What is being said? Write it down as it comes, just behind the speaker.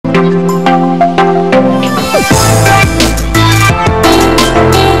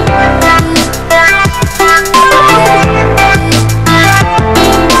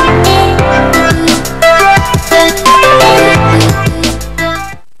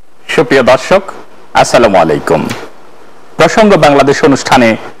সুপ্রিয় দর্শক, আসসালামু আলাইকুম। প্রসঙ্গ বাংলাদেশ অনুষ্ঠানে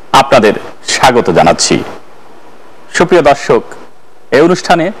আপনাদের স্বাগত জানাচ্ছি। সুপ্রিয় দর্শক, এই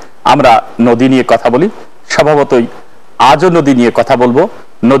অনুষ্ঠানে আমরা নদী নিয়ে কথা বলি। স্বভাবতই আজও নদী নিয়ে কথা বলবো,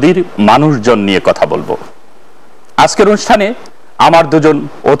 নদীর মানুষজন নিয়ে কথা বলবো। আজকের অনুষ্ঠানে আমার দুজন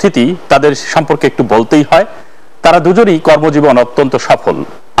অতিথি, তাদের সম্পর্কে একটু বলতেই হয়। তারা দুজনই কর্মজীবন অত্যন্ত সফল।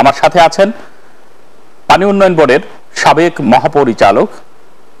 আমার সাথে আছেন পানি উন্নয়ন বোর্ডের সাবেক মহাপরিচালক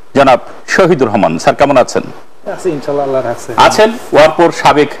জনাব শহীদুর রহমান। স্যার, কেমন আছেন? আছেন ওয়ারপোর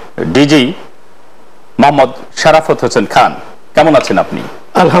সাবেক ডিজি মোহাম্মদ শরাফত হোসেন খান। কেমন আছেন আপনি?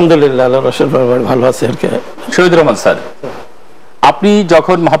 আলহামদুলিল্লাহ, ভালো আছি। শহীদুর রহমান স্যার, আপনি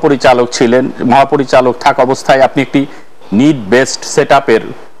যখন মহাপরিচালক ছিলেন, মহাপরিচালক থাকা অবস্থায় আপনি একটি নিড বেসড সেটআপের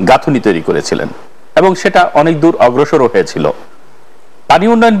গাঁথুনি তৈরি করেছিলেন এবং সেটা অনেক দূর অগ্রসর হয়েছিল। পানি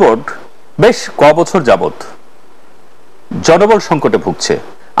উন্নয়ন বোর্ড বেশ কবছর যাবত জনবল সংকটে ভুগছে।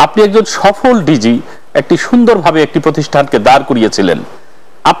 আপনি একজন সফল ডিজি, একটি সুন্দরভাবে একটি প্রতিষ্ঠানকে দাঁড় করিয়েছিলেন।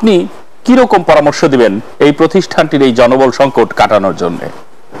 আপনি কি রকম পরামর্শ দিবেন এই প্রতিষ্ঠানটির এই জনবল সংকট কাটানোর জন্য?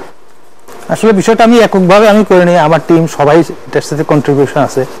 আসলে বিষয়টা আমি এককভাবে আমি করিনি, আমার টিম সবাই এটার সাথে কন্ট্রিবিউশন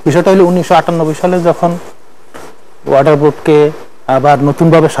আছে। বিষয়টা হলো 1998 সালে যখন ওয়াটার বোর্ডকে আবার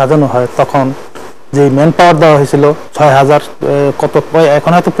নতুনভাবে সাজানো হয়, তখন যে ম্যান পাওয়ার দেওয়া হয়েছিল 6000 কত,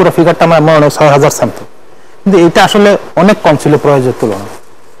 এখন হয়তো পুরো ফিগারটা আমার মনে হয় 6000 সামথিং, কিন্তু এটা আসলে অনেক কম ছিল প্রয়োজনের তুলনায়।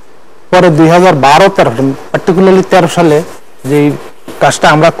 পরে 2012-13 পার্টিকুলারলি 13 সালে যে কাজটা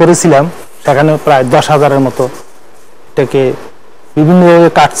আমরা করেছিলাম, সেখানে প্রায় 10,000-এর মতো এটাকে বিভিন্নভাবে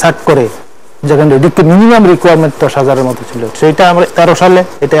কাটছাট করে, যেখানে মিনিমাম রিকোয়ারমেন্ট 10,000-এর মতো ছিল, সেইটা আমরা 13 সালে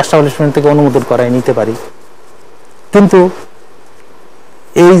এটা এস্টাবলিশমেন্ট থেকে অনুমোদন করাই নিতে পারি। কিন্তু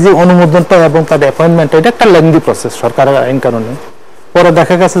এই যে অনুমোদনটা এবং তার অ্যাপয়েন্টমেন্ট, এটা একটা লেন্দি প্রসেস সরকারের আইন কারণে। পরে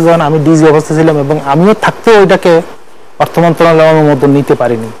দেখা গেছে যখন আমি ডিজি অবস্থা ছিলাম এবং আমিও থাকতেও ওইটাকে অর্থ মন্ত্রণালয় অনুমোদন নিতে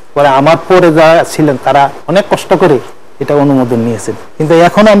পারিনি। পরে আমার পরে যারা ছিলেন তারা অনেক কষ্ট করে এটা অনুমোদন নিয়েছেন, কিন্তু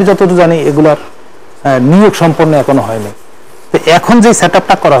এখনো আমি যতটুকু জানি এগুলার নিয়োগ সম্পন্ন এখনো হয়নি। তো এখন যে সেট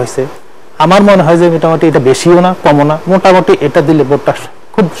আপটা করা হয়েছে, আমার মনে হয় যে মোটামুটি এটা বেশিও না কমও না, মোটামুটি এটা দিলে বোর্ডটা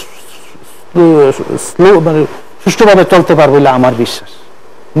খুব স্লো, মানে সুষ্ঠুভাবে চলতে পারবে বলে আমার বিশ্বাস।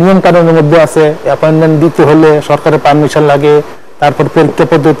 নিয়ম কানুনের মধ্যে আছে, অ্যাপয়েন্টমেন্ট দিতে হলে সরকারের পারমিশন লাগে, তারপর পরীক্ষা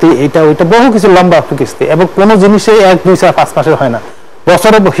পদ্ধতি, এটা ওইটা বহু কিছু লম্বা কিস্তি, এবং কোনো জিনিসে 1, 2, 4, 5 মাসের হয় না,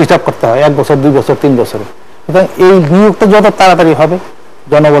 বছরে হিসাব করতে হয়, 1 বছর 2 বছর 3 বছরে। সুতরাং এই নিয়োগটা যত তাড়াতাড়ি হবে,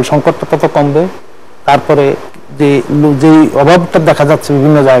 জনবল সংকটটা তত কমবে। তারপরে যে অভাবটা দেখা যাচ্ছে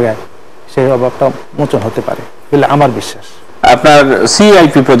বিভিন্ন জায়গায়, সেই অভাবটা মোচন হতে পারে বলে আমার বিশ্বাস। আপনার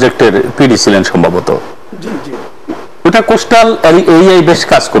সিআইপি প্রজেক্টের পিডি ছিলেন সম্ভবত। ওটা কোস্টাল এরিয়ায় বেশ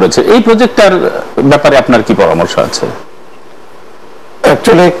কাজ করেছে। এই প্রজেক্টটার ব্যাপারে আপনার কি পরামর্শ আছে?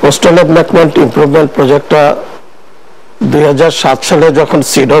 অ্যাকচুয়ালি কোস্টাল এমপ্লয়মেন্ট ইমপ্রুভমেন্ট প্রজেক্টটা 2007 সালে যখন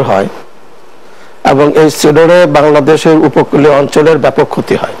সিডর হয়, এবং এই সিডরে বাংলাদেশের উপকূলীয় অঞ্চলের ব্যাপক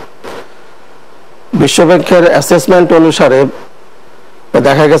ক্ষতি হয়। বিশ্বব্যাংকের অ্যাসেসমেন্ট অনুসারে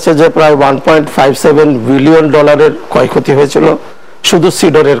দেখা গেছে যে প্রায় $1.57 বিলিয়ন ক্ষয়ক্ষতি হয়েছিল শুধু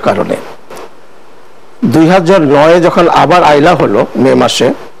সিডরের কারণে। 2009 যখন আবার আইলা হলো মে মাসে,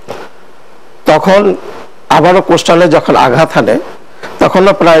 তখন আবারও কোস্টালে যখন আঘাত হানে,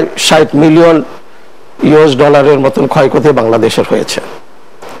 তখনও প্রায় $60 মিলিয়ন মতন ক্ষয়ক্ষতি বাংলাদেশের হয়েছে।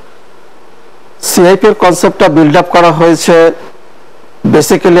 সিআইপির কনসেপ্টটা বিল্ড আপ করা হয়েছে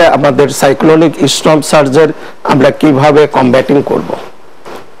বেসিক্যালি আমাদের সাইক্লোনিক স্টর্ম সার্জের আমরা কিভাবে কমব্যাটিং করব।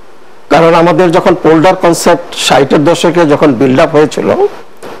 কারণ আমাদের যখন পোল্ডার কনসেপ্ট 60-এর দশকে যখন বিল্ড আপ হয়েছিল,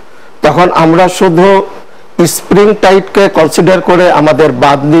 তখন আমরা শুধু স্প্রিং টাইটকে কনসিডার করে আমাদের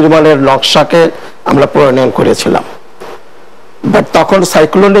বাঁধ নির্মাণের নকশাকে আমরা প্রণয়ন করেছিলাম, বাট তখন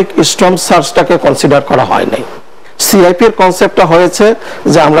সাইক্লোনিক স্টর্ম সার্জটাকে কনসিডার করা হয় নাই। সিআইপির কনসেপ্টটা হয়েছে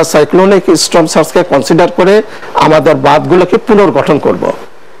যে আমরা সাইক্লোনিক স্টর্ম সার্জকে কনসিডার করে আমাদের বাঁধগুলোকে পুনর্গঠন করব।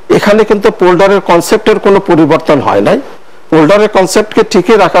 এখানে কিন্তু পোল্ডারের কনসেপ্টের কোনো পরিবর্তন হয় নাই। পোল্ডারের কনসেপ্টকে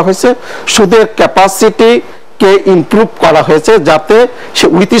ঠিকই রাখা হয়েছে, শুধু ক্যাপাসিটি কে ইমপ্রুভ করা হয়েছে যাতে সে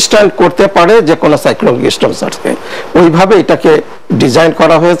উইথস্ট্যান্ড করতে পারে যে কোনো সাইক্লোনিক স্টর্ম সার্জকে। ওইভাবে এটাকে ডিজাইন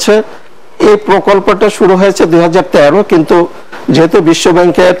করা হয়েছে। এই প্রকল্পটা শুরু হয়েছে 2013, কিন্তু যেহেতু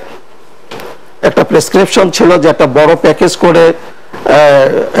বিশ্বব্যাংকের একটা প্রেসক্রিপশন ছিল যে একটা বড় প্যাকেজ করে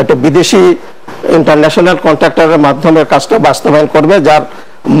একটা বিদেশি ইন্টারন্যাশনাল কন্ট্রাক্টরের মাধ্যমে কাজটা বাস্তবায়ন করবে, যার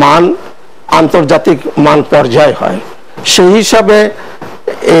মান আন্তর্জাতিক মান পর্যায়ে হয়, সেই হিসাবে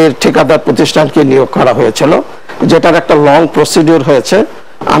এর ঠিকাদার প্রতিষ্ঠানকে নিয়োগ করা হয়েছিল, যেটার একটা লং প্রসিডিউর হয়েছে।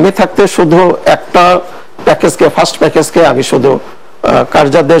 আমি থাকতে শুধু একটা প্যাকেজকে, ফার্স্ট প্যাকেজকে আমি শুধু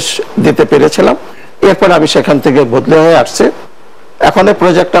কার্যাদেশ দিতে পেরেছিলাম। এরপর আমি সেখান থেকে বদলে হয়ে আসছে। এখন এই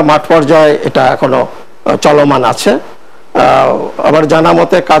প্রজেক্টটা মাঠ পর্যায়ে এটা এখনো চলমান আছে। আমার জানা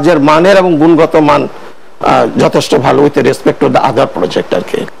মতে কাজের মানের এবং গুণগত মান যথেষ্ট ভালো, with respect to the other project আর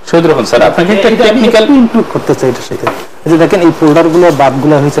কি। শহীদুর রহমান স্যার, আপনাকে একটা টেকনিক্যাল ইনক্লুড করতে চাই এটার সাথে। এই যে দেখেন এই পোল্ডারগুলো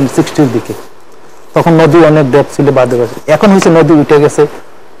বাঁধগুলো হয়েছে 60-র দিকে, তখন নদী অনেক ডেপ ছিল, বাঁধে গেছে। এখন হয়েছে নদী উঠে গেছে,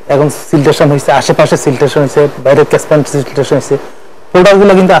 এখন সিলটেশন হয়েছে, আশেপাশে সিলটেশন হয়েছে, বাইরের ক্যাসমেন্ট সিলটেশন হয়েছে।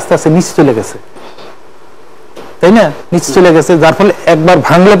 পোল্ডারগুলো কিন্তু আস্তে আস্তে নিচে চলে গেছে, তাই না? নিচে চলে গেছে, যার ফলে একবার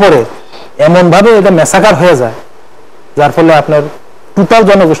ভাঙলে পরে এমন ভাবে এটা মেসাকার হয়ে যায়, যার ফলে আপনার টোটাল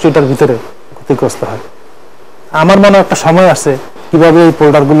জনগোষ্ঠীটার ভিতরে ক্ষতিগ্রস্ত হয়। আমার মনে একটা সময় আছে কিভাবে এই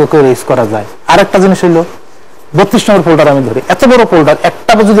পোল্ডার গুলোকে রেস করা যায়। আর একটা জিনিস হলো 32 নম্বর পোল্ডার আমি ধরি, এত বড় পোল্ডার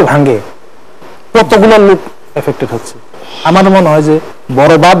একটা যদি ভাঙে কতগুলো লোক এফেক্টেড হচ্ছে। আমার মনে হয় যে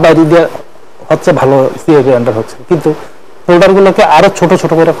বড় বাদ বাইরে দিয়ে হচ্ছে, ভালো সিএবি আন্ডার হচ্ছে, কিন্তু পোল্ডার গুলোকে আরো ছোট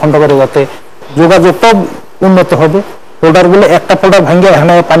ছোট করে খন্ড করে যাতে যোগাযোগটাও উন্নত হবে। পোল্ডার গুলো একটা পোল্ডার ভাঙে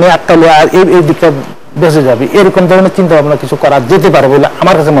এখানে পানি আটকালে আর এই দিকটা বেঁচে যাবে, এরকম ধরনের চিন্তা ভাবনা কিছু করা যেতে পারে বলে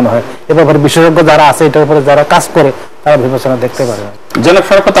আমার কাছে মনে হয়। এ ব্যাপারে বিশেষজ্ঞ যারা আছে, এটার উপরে যারা কাজ করে, তারা বিবেচনা দেখতে পারে। জনাব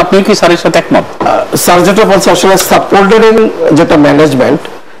শরাফত, আপনি কি স্যারের সাথে একমত? স্যার যেটা বলছে, আসলে সাবপোল্ডারিং যেটা ম্যানেজমেন্ট,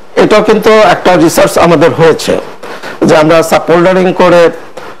 এটাও কিন্তু একটা রিসার্চ আমাদের হয়েছে যে আমরা সাবপোল্ডারিং করে,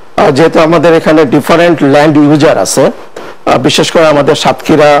 যেহেতু আমাদের এখানে ডিফারেন্ট ল্যান্ড ইউজার আছে, বিশেষ করে আমাদের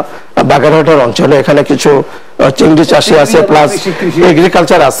সাতক্ষীরা বাগেরহাটের অঞ্চলে এখানে কিছু চিংড়ি চাষি আছে, প্লাস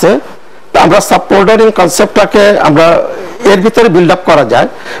এগ্রিকালচার আছে। আমরা সাবপোল্ডারিং কনসেপ্টটাকে আমরা এর ভিতরে বিল্ড আপ করা যায়,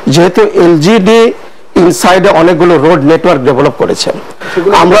 যেহেতু এলজিডি ইনসাইডে অনেকগুলো রোড নেটওয়ার্ক ডেভেলপ করেছে,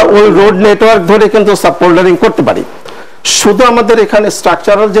 আমরা ওই রোড নেটওয়ার্ক ধরে কিন্তু সাবপোল্ডারিং করতে পারি। শুধু আমাদের এখানে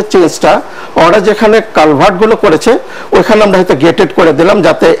স্ট্রাকচারাল যে চেঞ্জটা, ওরা যেখানে কালভার্ট গুলো করেছে ওইখানে আমরা হয়তো গেটেড করে দিলাম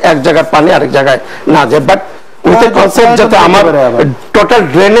যাতে এক জায়গার পানি আরেক জায়গায় না যায়, বাট উইথ কনসেপ্ট যাতে আমার টোটাল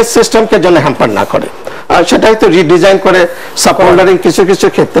ড্রেনেজ সিস্টেমকে যেন হ্যাম্পার না করে, সেটা হয়তো রিডিজাইন করে সাবপোল্ডারিং কিছু কিছু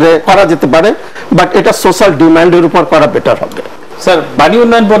ক্ষেত্রে করা যেতে পারে, বাট এটা সোশ্যাল ডিমান্ডের উপর করা বেটার হবে। স্যার, পানি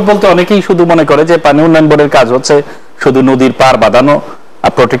উন্নয়ন বোর্ড বলতে অনেকেই শুধু মনে করে যে পানি উন্নয়ন বোর্ডের কাজ হচ্ছে শুধু নদীর পার বাঁধানো,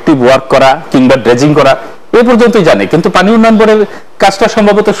 প্রোটেক্টিভ ওয়ার্ক করা কিংবা ড্রেজিং করা, এ পর্যন্তই জানে। কিন্তু পানি উন্নয়ন বোর্ডের কাজটা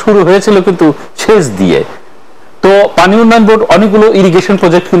সম্ভবত শুরু হয়েছিল কিন্তু সেচ দিয়ে। তো পানি উন্নয়ন বোর্ড অনেকগুলো ইরিগেশন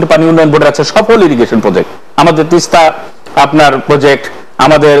প্রজেক্ট কিন্তু পানি উন্নয়ন বোর্ডের আছে, সফল ইরিগেশন প্রজেক্ট। আমাদের তিস্তা আপনার প্রজেক্ট,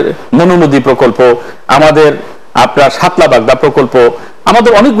 আমাদের মনু নদী প্রকল্প, আমাদের আপনার সাতলা বাগদা প্রকল্প,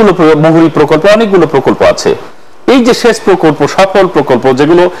 আমাদের অনেকগুলো মহুরী প্রকল্প, অনেকগুলো প্রকল্প আছে। এই যে সেচ প্রকল্প, সফল প্রকল্প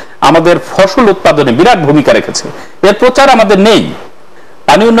যেগুলো আমাদের ফসল উৎপাদনে বিরাট ভূমিকা রেখেছে, এর প্রচার আমাদের নেই।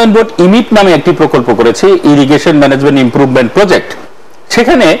 পানি উন্নয়ন বোর্ড ইমিট নামে একটি প্রকল্প করেছে, ইরিগেশন ম্যানেজমেন্ট ইমপ্রুভমেন্ট প্রজেক্ট।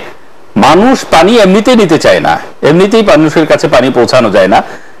 সেখানে মানুষ পানি এমনিতেই নিতে চায় না, এমনিতেই মানুষের কাছে পানি পৌঁছানো যায় না।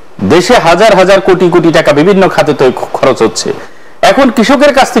 দেশে হাজার হাজার কোটি কোটি টাকা বিভিন্ন খাতে তো খরচ হচ্ছে। এখন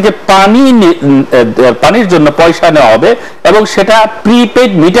কৃষকের কাছ থেকে পানির জন্য পয়সা নেওয়া হবে এবং সেটা প্রিপেড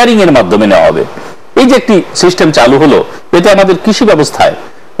মিটারিং এর মাধ্যমে নেওয়া হবে। এই যে একটি সিস্টেম চালু হলো, এতে আমাদের কৃষি ব্যবস্থায়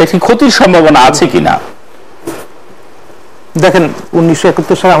একটি ক্ষতির সম্ভাবনা আছে কিনা? দেখেন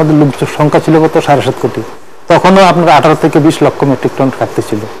 1971 সালে আমাদের লোক সংখ্যা ছিল কত, 7.5 কোটি। তখনও আপনার 18 থেকে 20 লক্ষ মেট্রিক টন ঘাটতি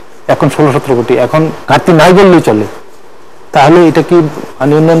ছিল, এখন 16-17 কোটি। এখন ঘাটতি নাই বললেই চলে। তাহলে এটা কি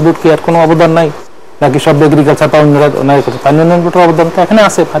পানি উন্নয়ন বোর্ড কি আর কোনো অবদান নাই, নাকি সব এগ্রিকালচার বা অন্যরা পানি উন্নয়ন বোর্ডের অবদান তো এখানে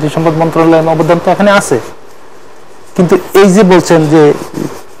আছে, পানি সম্পদ মন্ত্রণালয়ের অবদান তো এখানে আছে। কিন্তু এই যে বলছেন যে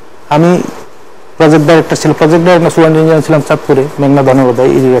আমি প্রজেক্ট ডাইরেক্টর ছিলাম, প্রজেক্ট ডাইরেক্টর সুয়ান ইঞ্জিনিয়ার ছিলাম চাঁদপুরে, মেঘনা ধনবাদায়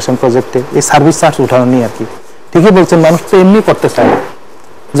ইরিগেশন প্রজেক্টে, এই সার্ভিস চার্জ উঠানো নিয়ে আর কি। ঠিকই বলছেন, মানুষ তো এমনি করতে চায়।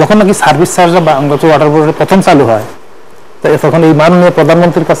 যখন নাকি সার্ভিস চার্জটা বাংলাদেশ ওয়াটার বোর্ডের প্রথম চালু হয়, তখন এই মাননীয়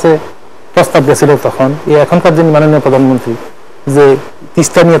প্রধানমন্ত্রীর কাছে প্রস্তাব গেছিল, তখন এই এখনকার যিনি মাননীয় প্রধানমন্ত্রী, যে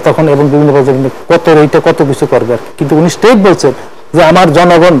তিস্তা নিয়ে তখন এবং বিভিন্ন প্রজেক্ট নিয়ে কত রেটে কত কিছু করবে। কিন্তু উনি স্টেট বলছেন যে আমার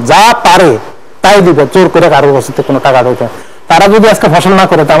জনগণ যা পারে তাই দিবে, জোর করে কারো বছরতে কোনো টাকা দিতে। তারা যদি আজকে ফসল না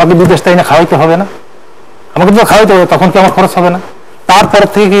করে, তো আমাকে বিদেশ তাই না খাওয়াইতে হবে না, আমাকে তো খাওয়াইতে হবে, তখন কি আমার খরচ হবে না? তারপর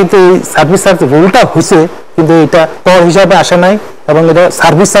থেকে কিন্তু এই সার্ভিস চার্জ রুলটা হয়েছে, কিন্তু এটা কর হিসাবে আসে নাই এবং এটা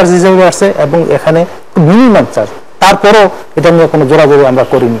সার্ভিস চার্জ হিসাবে আসছে এবং এখানে মিনিমাম চার্জ। তারপরও এটা নিয়ে কোনো জোরাজোরি আমরা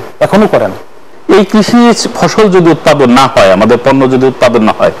করিনি, এখনো করে না। এই কৃষি ফসল যদি উৎপাদন না হয়, আমাদের পণ্য যদি উৎপাদন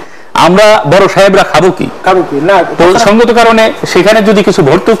না হয়, আমরা বড় সাহেবরা খাবো কি? না, তো সঙ্গত কারণে সেখানে যদি কিছু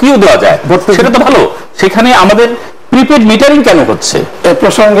ভর্তুকিও দেওয়া যায় সেটা তো ভালো। সেখানে আমাদের প্রিপেড মিটারিং কেন হচ্ছে? এ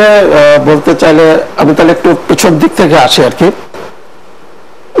প্রসঙ্গে বলতে চাইলে আমি তাহলে একটু পিছন দিক থেকে আসি আর কি।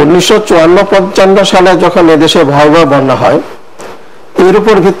 1954-55 সালে যখন এদেশে ভয়াবহ বন্যা হয়, এর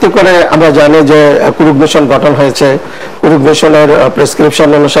উপর ভিত্তি করে আমরা জানি যে কুরুক মিশন গঠন হয়েছে। কুরুক মিশনের প্রেসক্রিপশন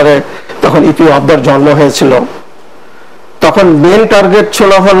অনুসারে তখন ইপি অবদার জন্ম হয়েছিল। তখন মেন টার্গেট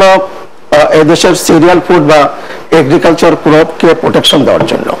ছিল হলো এদেশের সিরিয়াল ফুড বা এগ্রিকালচার ক্রপকে প্রোটেকশন দেওয়ার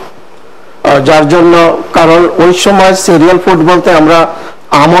জন্য, যার জন্য, কারণ ওই সময় সিরিয়াল ফুড বলতে আমরা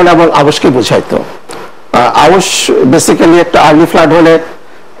আমন এবং আবশকে বুঝাইতো। আউশ বেসিক্যালি একটা আর্লি ফ্লাড হলে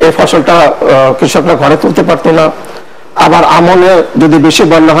এই ফসলটা কৃষকরা ঘরে তুলতে পারতো না, আবার আমনে যদি বেশি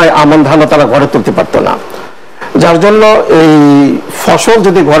বন্যা হয় আমন ধানও তারা ঘরে তুলতে পারতো না, যার জন্য এই ফসল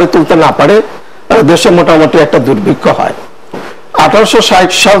যদি ঘরে তুলতে না পারে দেশে মোটামুটি একটা দুর্ভিক্ষ হয়।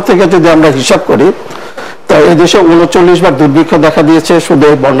 1860 সাল থেকে যদি আমরা হিসাব করি তো এই দেশে 39 বার দুর্ভিক্ষ দেখা দিয়েছে শুধু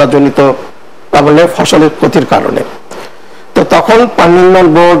এই বন্যাজনিত তাহলে ফসলের ক্ষতির কারণে। তো তখন পানি উন্নয়ন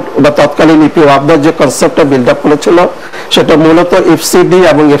বোর্ড বা তৎকালীন ইপি ওয়াবদার যে কনসেপ্টটা বিল্ড আপ করেছিল সেটা মূলত এফসিডি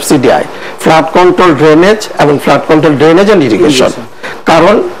এবং এফসিডিআই, ফ্লাড কন্ট্রোল ড্রেনেজ এবং flood control drainage and irrigation.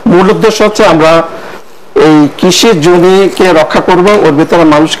 কারণ মূল উদ্দেশ্য হচ্ছে আমরা এই কৃষি জমিকে রক্ষা করব, ওর ভিতরে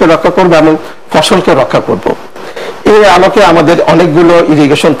মানুষকে রক্ষা করব এবং ফসলকে রক্ষা করব। এই আলোকে আমাদের অনেকগুলো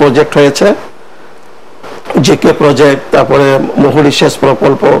ইরিগেশন প্রজেক্ট হয়েছে, জেকে প্রজেক্ট, তারপরে মুহুরী সেচ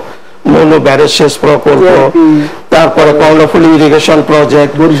প্রকল্প, মনু ব্যারেজ সেচ প্রকল্প, তারপরে কর্ণফুলী ইরিগেশন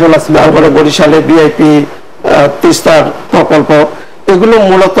প্রজেক্ট, তারপরে বরিশালে বিআইপি তিস্তার প্রকল্প। এগুলো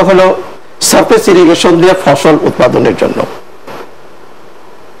মূলত হলো সারফেস ইরিগেশন দিয়ে ফসল উৎপাদনের জন্য।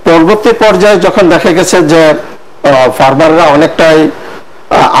 পরবর্তী পর্যায়ে যখন দেখা গেছে যে ফার্মাররা অনেকটাই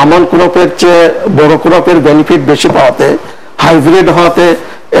আমন ক্রপের চেয়ে বড় ক্রপের বেনিফিট বেশি পাওয়াতে, হাইব্রিড হওয়াতে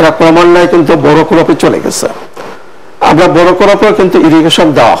এরা ক্রমান্বয়ে কিন্তু বড় ক্রপে চলে গেছে। আমরা বড় ক্রপেও কিন্তু ইরিগেশন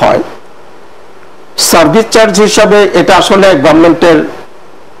দেওয়া হয় সার্ভিস চার্জ হিসাবে। এটা আসলে গভর্নমেন্টের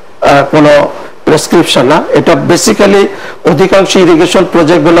কোনো প্রেসক্রিপশন না, এটা বেসিক্যালি অধিকাংশ ইরিগেশন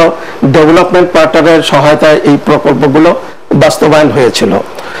প্রজেক্টগুলো ডেভেলপমেন্ট পার্টনারের সহায়তায় এই প্রকল্পগুলো বাস্তবায়ন হয়েছিল,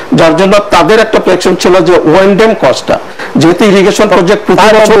 যার জন্য তাদের একটা প্রেক্ষণ ছিল যে ওএনডেম কস্টটা যেহেতু ইরিগেশন প্রজেক্ট প্রতি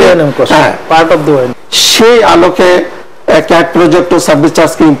বছর পার্ট অফ দ্য সেই আলোকে ক্যাট প্রজেক্ট ও সার্ভিস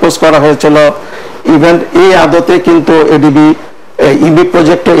চার্জকে ইম্পোজ করা হয়েছিল। ইভেন এই আদতে কিন্তু এডিবি ইবি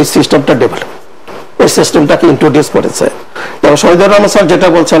প্রজেক্টে এই সিস্টেমটা ডেভেলপ, এই সিস্টেমটাকে ইন্ট্রোডিউস করেছে। তো শহীদুর রহমান স্যার যেটা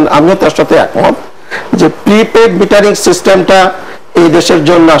বলছেন আমিও তার সাথে একমত যে প্রিপেড মিটারিং সিস্টেমটা এই দেশের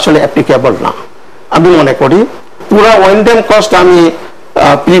জন্য আসলে অ্যাপ্লিকেবল না। আমি মনে করি পুরা ওয়েন্ডেম কস্ট আমি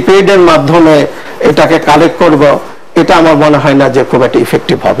প্রিপেড এর মাধ্যমে এটাকে কালেক্ট করব, এটা আমার মনে হয় না যে খুব একটা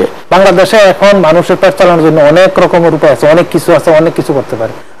ইফেক্টিভ হবে। বাংলাদেশে এখন মানুষের পেট চালানোর জন্য অনেক রকমের উপায় আছে, অনেক কিছু আছে, অনেক কিছু করতে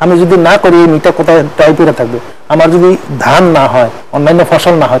পারে। আমি যদি না করি এই মিটা কোথায় টাইপ করে থাকবে, আমার যদি ধান না হয়, অন্যান্য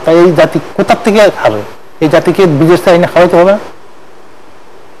ফসল না হয়, তাই এই জাতি কোথার থেকে খাবে? এই জাতিকে বিদেশ থেকে আইনে খাওয়াইতে হবে।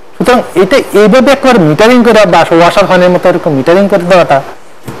 সুতরাং এটা এইভাবে একবার মিটারিং করে বা ওয়াসার ফানের মতো এরকম মিটারিং করে দেওয়াটা,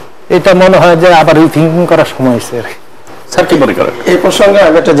 এটা মনে হয় যে আবার রিথিঙ্কিং করার সময় এসে। স্যার কি মনে করেন? এই প্রসঙ্গে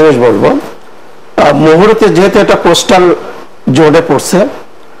আমি একটা জিনিস বলবো, মুহুরীতে যেহেতু এটা কোস্টাল জোনে পড়ছে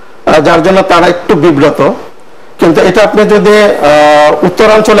যার জন্য তারা একটু বিব্রত, কিন্তু এটা আপনি যদি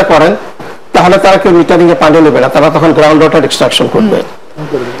উত্তরাঞ্চলে করেন তাহলে তারা কেউ মিটারিং এ পানি নেবে না, তারা তখন গ্রাউন্ড ওয়াটার এক্সট্রাকশন করবে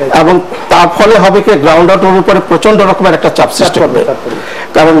এবং তার ফলে হবে কি গ্রাউন্ড ওয়াটার উপরে প্রচন্ড রকমের একটা চাপ সৃষ্টি হবে।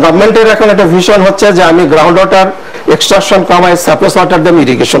 কারণ গভর্নমেন্টের এখন একটা ভিশন হচ্ছে যে আমি গ্রাউন্ড ওয়াটার এক্সট্রাকশন কমায় সারফেস ওয়াটার দিয়ে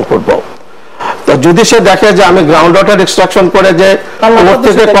ইরিগেশন করব। তো যদি সে দেখে যে আমি গ্রাউন্ড ওয়াটার এক্সট্রাকশন করে যে ওর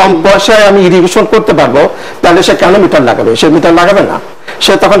থেকে কম পয়সায় আমি ইরিগেশন করতে পারবো, তাহলে সে কেন মিটার লাগাবে? সে মিটার লাগাবে না,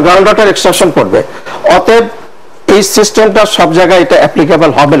 সে তখন গ্রাউন্ড ওয়াটার এক্সট্রাকশন করবে। অতএব এই সিস্টেমটা সব জায়গায় এটা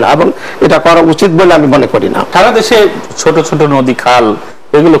অ্যাপ্লিকেবল হবে না এবং এটা করা উচিত বলে আমি মনে করি না। সারা দেশে ছোট ছোট নদী খাল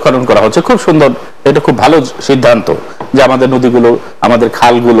এগুলো খনন করা হচ্ছে, খুব সুন্দর, এটা খুব ভালো সিদ্ধান্ত যে আমাদের নদীগুলো, আমাদের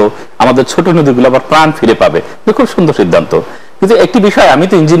খালগুলো, আমাদের ছোট নদীগুলো আবার প্রাণ ফিরে পাবে, খুব সুন্দর সিদ্ধান্ত। কিন্তু একটি বিষয়, আমি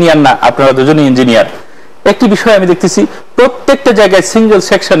তো ইঞ্জিনিয়ার না, আপনারা দুজনই ইঞ্জিনিয়ার, একটি বিষয় আমি দেখতেছি প্রত্যেকটা জায়গায় সিঙ্গেল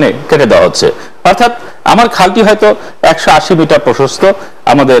সেকশনে কেটে দেওয়া হচ্ছে। অর্থাৎ আমার খালটি হয়তো 180 মিটার প্রশস্ত,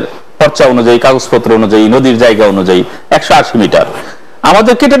 আমাদের খরচা অনুযায়ী, কাগজপত্র অনুযায়ী, নদীর জায়গা অনুযায়ী 180 মিটার,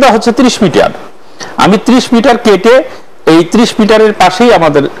 আমাদের কেটে দেওয়া হচ্ছে 30 মিটার। আমি 30 মিটার কেটে এই 30 মিটারের পাশেই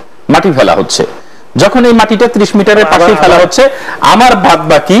আমাদের মাটি ফেলা হচ্ছে। যখন এই মাটিটা 30 মিটারের পাশেই ফেলা হচ্ছে, আমার বাদ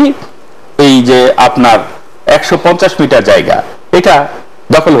বাকি এই যে আপনার 150 মিটার জায়গা এটা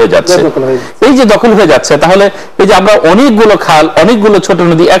দখল হয়ে যাচ্ছে। এই যে দখল হয়ে যাচ্ছে, তাহলে এই যে আমরা অনেকগুলো খাল, অনেকগুলো ছোট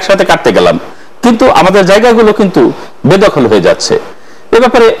নদী একসাথে কাটতে গেলাম, কিন্তু আমাদের জায়গাগুলো কিন্তু বেদখল হয়ে যাচ্ছে। এ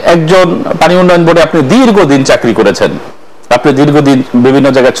ব্যাপারে একজন পানি উন্নয়ন বোর্ডে আপনি দীর্ঘদিন চাকরি করেছেন, আপনি দীর্ঘদিন বিভিন্ন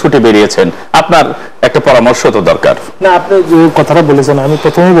জায়গায় ছুটে বেরিয়েছেন, আপনার একটা পরামর্শ তো দরকার। না, আপনি যে কথাটা বলেছেন, আমি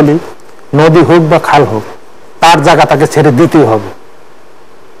প্রথমেই বলি, নদী হোক বা খাল হোক, তার জায়গা তাকে ছেড়ে দিতেই হবে।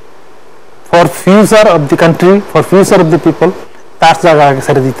 For future of the country, for future of the people, তার জায়গাকে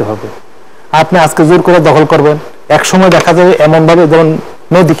ছেড়ে দিতে হবে। আপনি আজকে জোর করে দখল করবেন, এক সময় দেখা যাবে এমন ভাবে, যেমন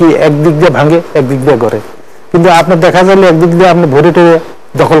নদী কি একদিক দিয়ে ভাঙে, একদিক দিয়ে গড়ে, কিন্তু আপনার দেখা যাবে একদিক দিয়ে আপনি ভরে টেরে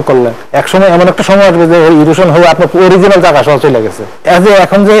দখল করলেন, এক সময় এমন একটা সময় আসবে যে ইরোশন হয়ে আপনার অরিজিনাল জায়গা সহ চলে গেছে।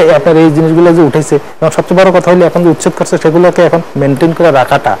 এখন যে আপনার এই জিনিসগুলো যে উঠেছে, এবং সবচেয়ে বড় কথা হলো এখন যে উচ্ছেদ করছে, সেগুলোকে এখন মেনটেন করে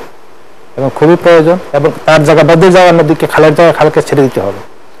রাখাটা এবং খুবই প্রয়োজন, এবং তার জায়গা বাদে যাওয়ার নদীকে, খালের জায়গা খালকে ছেড়ে দিতে হবে।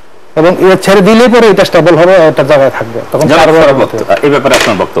 এবং এটা ছেড়ে দিলেই পরে এটা স্টেবল হবে, এটা জায়গায় থাকবে, তখন এই ব্যাপারে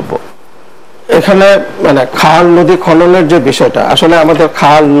আপনার বক্তব্য? এখানে মানে খাল নদী খননের যে বিষয়টা, আসলে আমাদের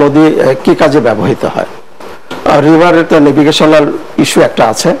খাল নদী কি কাজে ব্যবহৃত হয়, রিভারের তো নেভিগেশনাল ইস্যু একটা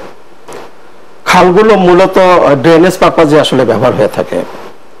আছে। খালগুলো মূলত ড্রেনেজ পারপাজে আসলে ব্যবহার হয়ে থাকে।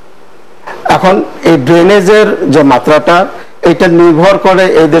 এখন এই ড্রেনেজের যে মাত্রাটা, এটা নির্ভর করে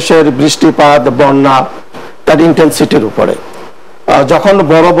এই দেশের বৃষ্টিপাত, বন্যা, তার ইন্টেন্সিটির উপরে। যখন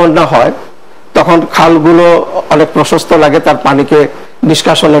বড় বন্যা হয় তখন খালগুলো অনেক প্রশস্ত লাগে তার পানিকে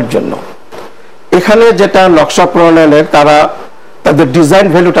নিষ্কাশনের জন্য। এখানে যেটা নকশা প্রণয়নের তারা তাদের ডিজাইন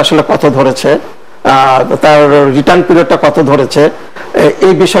ভ্যালুটা আসলে কত ধরেছে, তার রিটার্ন পিরিয়ডটা কত ধরেছে,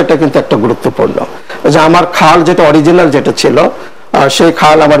 এই বিষয়টা কিন্তু একটা গুরুত্বপূর্ণ। যে আমার খাল যেটা অরিজিনাল যেটা ছিল, সেই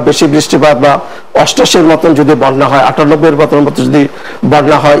খাল আমার বেশি বৃষ্টিপাত বা 88-র মতন যদি বন্যা হয়, 98-এর মতন যদি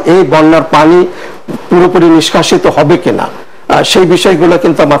বন্যা হয়, এই বন্যার পানি পুরোপুরি নিষ্কাশিত হবে কিনা, সেই বিষয়গুলো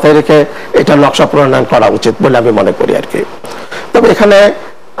কিন্তু মাথায় রেখে এটা নকশা প্রণয়ন করা উচিত বলে আমি মনে করি আর কি। তবে এখানে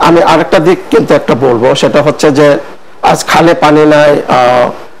আমি আরেকটা দিক কিন্তু একটা বলবো, সেটা হচ্ছে যে আজ খালে পানি নাই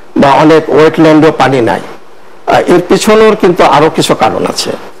বা অনেক ওয়েটল্যান্ডেও পানি নাই, এর পিছনেও কিন্তু আরো কিছু কারণ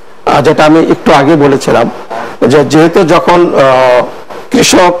আছে, যেটা আমি একটু আগে বলেছিলাম। যে যেহেতু যখন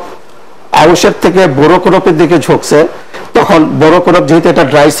কৃষক আউশের থেকে বোরো ক্রপের দিকে ঝুঁকছে, তখন বোরো ক্রপ যেহেতু এটা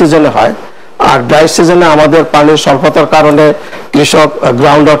ড্রাই সিজনে হয়, আর ড্রাই সিজনে আমাদের পানির স্বল্পতার কারণে কৃষক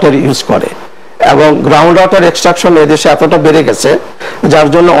গ্রাউন্ড ওয়াটার ইউজ করে, এবং গ্রাউন্ড ওয়াটার এক্সট্রাকশন এদেশে এতটা বেড়ে গেছে যার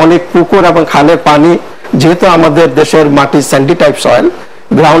জন্য অনেক পুকুর এবং খালের পানি, যেহেতু আমাদের দেশের মাটি Sandy type soil,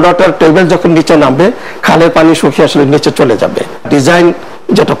 ground water table যখন নিচে নামবে খালের পানি শুকিয়ে আসলে নিচে চলে যাবে। ডিজাইন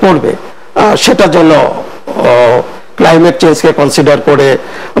যেটা করবে সেটা যেন ক্লাইমেট চেঞ্জকে কনসিডার করে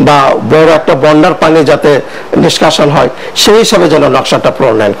বা বড় একটা বন্যার পানি যাতে নিষ্কাশন হয় সেই হিসাবে যেন নকশাটা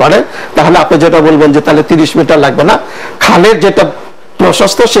প্রণয়ন করে। তাহলে আপনি যেটা বলবেন যে তাহলে 30 মিটার লাগবে না, খালের যেটা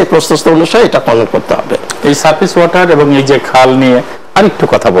প্রশস্ত সেই প্রশস্ত অনুসারে এটা খনন করতে হবে। এই সারফেস ওয়াটার এবং এই যে খাল নিয়ে আরেকটু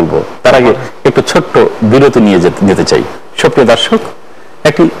কথা বলবো, তার আগে একটু ছোট্ট বিরতি নিয়ে যেতে চাই। সুপ্রিয় দর্শক,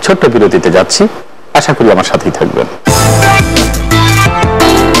 একটি ছোট্ট বিরতিতে যাচ্ছি, আশা করি আমার সাথেই থাকবেন।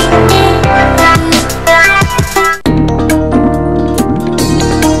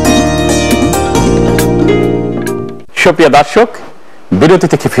 সুপ্রিয় দর্শক, বিরতি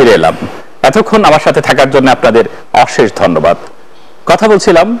থেকে ফিরে এলাম। এতক্ষণ আমার সাথে থাকার জন্য আপনাদের অশেষ ধন্যবাদ। কথা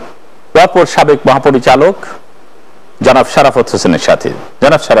বলছিলাম ওয়াপোর সাবেক মহাপরিচালক জনাব শারাফত হোসেনের সাথে।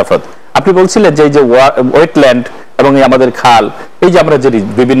 জনাব শারাফত, আপনি বলছিলেন যে এই যে ওয়েটল্যান্ড এবং আমাদের খাল, এই যে আমরা যে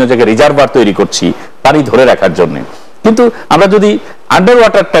বিভিন্ন জায়গায় রিজার্ভার তৈরি করছি পানি ধরে রাখার জন্য, কিন্তু আমরা যদি আন্ডার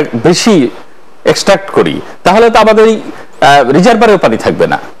ওয়াটারটা বেশি এক্সট্রাক্ট করি তাহলে তো আমাদের এই রিজার্ভারেও পানি থাকবে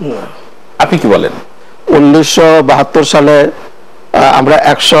না। আপনি কি বলেন? 1972 সালে আমরা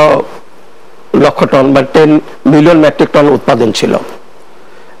 100 লক্ষ টন বা 10 মিলিয়ন মেট্রিক টন উৎপাদন ছিল।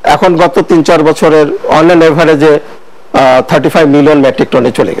 এখন গত 3-4 বছরের অন অ্যান এভারেজে 35 মিলিয়ন মেট্রিক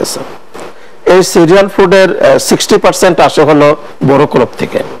টনে চলে গেছে। এই সিরিয়াল ফুডের 60% আসে হলো বোরো ক্রপ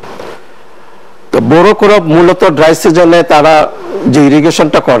থেকে। তো বোরো ক্রপ মূলত ড্রাই সিজনে তারা যে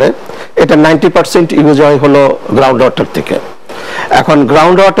ইরিগেশনটা করে, এটা 90% ইউজ হয় হলো গ্রাউন্ড ওয়াটার থেকে। এখন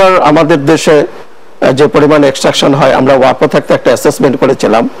গ্রাউন্ড ওয়াটার আমাদের দেশে যে পরিমাণ এক্সট্রাকশন হয়, আমরা ওয়াপো থাকতে একটা অ্যাসেসমেন্ট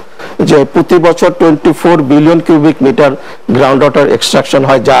করেছিলাম যে প্রতি বছর 24 billion cubic metre ground water extraction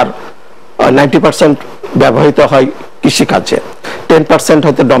হয়, যার 90% ব্যবহৃত হয় কৃষিকাজে, 10%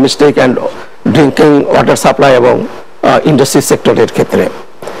 হয়তো domestic and drinking water supply এবং ইন্ডাস্ট্রি সেক্টরের ক্ষেত্রে।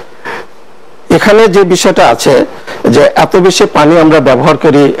 এখানে যে বিষয়টা আছে যে এত বেশি পানি আমরা ব্যবহার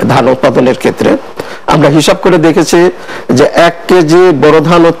করি ধান উৎপাদনের ক্ষেত্রে, আমরা হিসাব করে দেখেছি যে 1 কেজি বোরো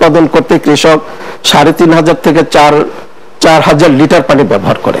ধান উৎপাদন করতে কৃষক 3,500 থেকে 4,000 লিটার পানি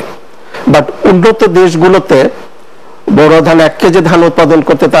ব্যবহার করে। বাট উন্নত দেশগুলোতে বোরো ধান 1 কেজি ধান উৎপাদন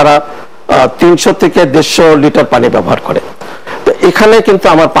করতে তারা 300 থেকে 150 লিটার পানি ব্যবহার করে। তো এখানে কিন্তু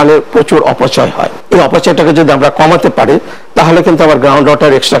আমার পানির প্রচুর অপচয় হয়। এই অপচয়টাকে যদি আমরা কমাতে পারি তাহলে কিন্তু আমার গ্রাউন্ড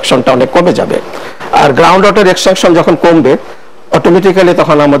ওয়াটার এক্সট্রাকশনটা অনেক কমে যাবে। আর গ্রাউন্ড ওয়াটার এক্সট্রাকশন যখন কমবে, অটোমেটিক্যালি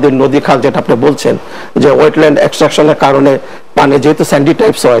তখন আমাদের নদী খাল, যেটা আপনি বলছেন যে ওয়েটল্যান্ড এক্সট্রাকশনের কারণে পানি যেহেতু স্যান্ডি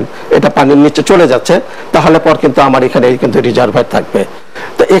টাইপ সয়েল, এটা পানির নিচে চলে যাচ্ছে, তাহলে পর কিন্তু আমার এখানে কিন্তু রিজার্ভার থাকবে।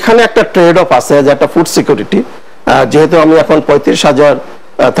 তো এখানে একটা ট্রেড অফ আছে যে একটা ফুড সিকিউরিটি, যেহেতু আমি এখন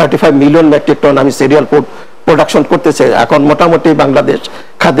 35 মিলিয়ন মেট্রিক টন আমি সিরিয়াল ফুড প্রোডাকশন করতেছে, এখন মোটামুটি বাংলাদেশ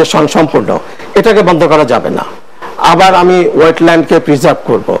খাদ্যের সম্পূর্ণ, এটাকে বন্ধ করা যাবে না। আবার আমি ওয়েটল্যান্ডকে প্রিজার্ভ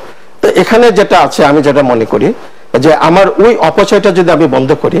করব। তো এখানে যেটা আছে, আমি যেটা মনে করি যে আমার ওই অপচয়টা যদি আমি বন্ধ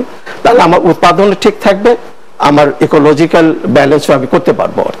করি তাহলে আমার উৎপাদন ঠিক থাকবে, আমার ইকোলজিক্যাল ব্যালেন্সও আমি করতে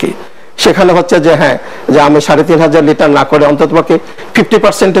পারবো আর কি। সেখানে হচ্ছে যে হ্যাঁ, যে আমি 3,500 লিটার না করে অন্ততপক্ষে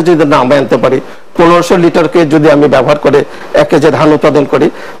 50% যদি না আমি আনতে পারি, 1500 লিটারকে যদি আমি ব্যবহার করে 1 কেজি ধান উৎপাদন করি,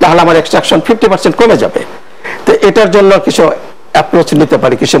 তাহলে আমার এক্সট্রাকশন 50% কমে যাবে। তো এটার জন্য কিছু অ্যাপ্রোচ নিতে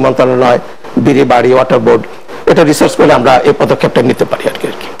পারি, কৃষি মন্ত্রণালয়, বিড়িবাড়ি, ওয়াটার বোর্ড, এটা রিসার্চ করে আমরা এই পদক্ষেপটা নিতে পারি আর কি।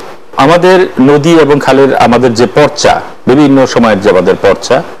 আমাদের নদী এবং খালের আমাদের যে পর্চা, বিভিন্ন সময়ের যে আমাদের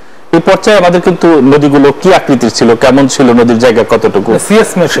পর্চা, এই পর্চায় আমাদের কিন্তু নদীগুলো কি আকৃতির ছিল, কেমন ছিল, নদীর জায়গা কতটুকু,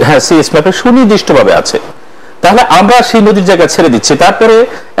 সিএস ম্যাপে সুনির্দিষ্টভাবে আছে। তাহলে আমরা সেই নদীর জায়গা ছেড়ে দিচ্ছি। তারপরে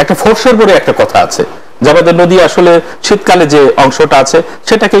একটা ফোরশোর বলে একটা কথা আছে, যে আমাদের নদী আসলে শীতকালে যে অংশটা আছে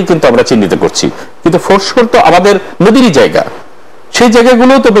সেটাকেই কিন্তু আমরা চিহ্নিত করছি, কিন্তু ফোরশোর তো আমাদের নদীরই জায়গা, সেই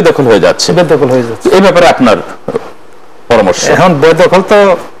জায়গাগুলো তো বেদখল হয়ে যাচ্ছে। এই ব্যাপারে আপনার পরামর্শ? এখন বেদখল তো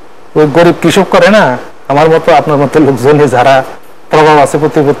ওই গরিব কৃষক করে না, আমার মতো আপনার মতো লোকজনই যারা প্রভাব আছে,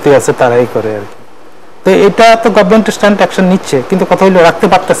 প্রতিপত্তি আছে, তারাই করে আর কি। তো এটা তো গভর্নমেন্ট স্ট্যান্ড অ্যাকশন নিচ্ছে, কিন্তু কথা হইলো রাখতে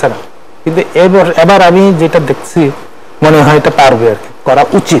পারতেছে না। কিন্তু এবার আমি যেটা দেখছি মনে হয় এটা পারবে আর কি, করা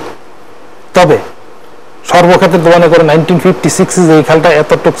উচিত। তবে সর্বক্ষেত্রে মনে করে 1956 যে এই খালটা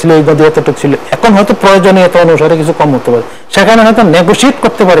এতটুক ছিল, এই নদী এতটুক ছিল, এখন হয়তো প্রয়োজনীয়তা অনুসারে কিছু কম হতে পারে, সেখানে হয়তো নেগোশিয়েট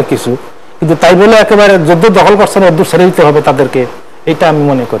করতে পারে কিছু, কিন্তু তাই বলে একেবারে যদ্দূর দখল করছেন অদ্দূর ছেড়ে দিতে হবে তাদেরকে, এটা আমি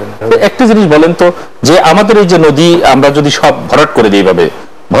মনে করি না। একটা জিনিস বলেন তো, যে আমাদের এই যে নদী আমরা যদি সব ভরাট করে দিই, এইভাবে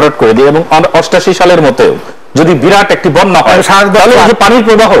ভরাট করে দিই, এবং 88 সালের মতো যদি বিরাট একটি বন্যা হয়, তাহলে যে পানির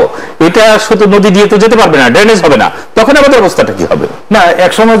প্রবাহ এটা শুধু নদী দিয়ে তো যেতে পারবে না, ড্রেনেজ হবে না, তখন আমাদের অবস্থাটা কি হবে? না,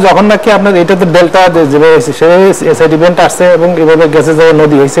 একসময় যখন নাকি আপনার এটা তো ডেল্টা যেভাবে হয়েছে, সে সেডিমেন্ট আসছে এবং এভাবে গেছে, যে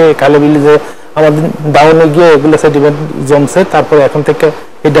নদী হয়েছে খালে বিলে, যে আমাদের ডাউনে গিয়ে এগুলো সেডিমেন্ট জমছে, তারপরে এখন থেকে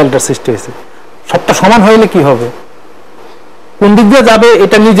এই ডেল্টার সৃষ্টি হয়েছে। সবটা সমান হইলে কি হবে, কোন দিক দিয়ে যাবে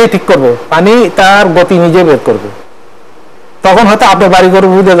এটা নিজেই ঠিক করবে, পানি তার গতি নিজে বের করবে। তখন হয়তো আপনার বাড়ি ঘর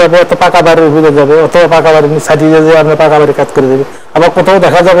বুঝে যাবে, অত পাকা বাড়ি বুঝে যাবে, অথবা পাকা বাড়ি ছাটিয়ে যে আপনার পাকা বাড়ি কাজ করে দেবে। আবার কোথাও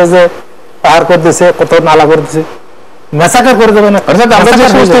দেখা যাবে যে পাহাড় করে দিচ্ছে, কোথাও নালা করে দিচ্ছে, মেসাকার করে দেবে না। অর্থাৎ আমরা যে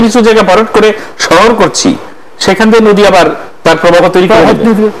সমস্ত নিচু জায়গা ভরাট করে শহর করছি, সেখান থেকে নদী আবার তার প্রবাহ তৈরি করে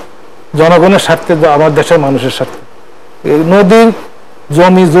দেবে। জনগণের স্বার্থে, আমার দেশের মানুষের স্বার্থে নদীর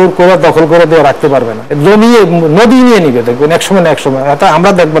জমি জোর করে দখল করে দিয়ে রাখতে পারবে না, জমি নদী নিয়ে নিবে, দেখবেন একসময় না একসময়,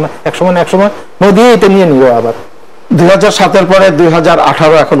 আমরা দেখবো না, একসময় না একসময় নদী এটা নিয়ে নিবে। আবার 2007 পরে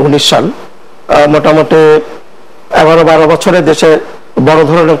 2018 এখন 19 সাল, মোটামুটি 11-12 বছরে দেশে বড়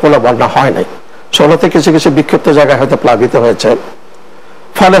ধরনের কোনো বন্যা হয় নাই। 16তে কিছু কিছু বিক্ষিপ্ত জায়গায় হয়তো প্লাবিত হয়েছে।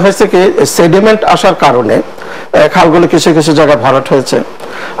 ফলে হয়েছে কি, সেডিমেন্ট আসার কারণে খালগুলো কিছু কিছু জায়গায় ভরাট হয়েছে।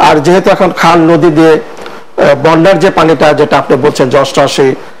 আর যেহেতু এখন খাল নদী দিয়ে বন্যার যে পানিটা, যেটা আপনি বলছেন 88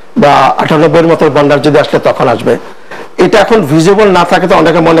 বা 98 মতো বন্যার যদি আসলে তখন আসবে, এটা এখন ভিজিবল না থাকে তো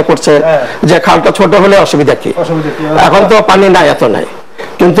অনেকে মনে করছে যে খালটা ছোট হলে অসুবিধা কি, এখন তো পানি নাই, এত নাই।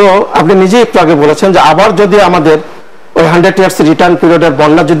 কিন্তু আপনি নিজেই একটু আগে বলেছেন যে আবার যদি আমাদের ওই 100 ইয়ার্স রিটার্ন পিরিয়ডের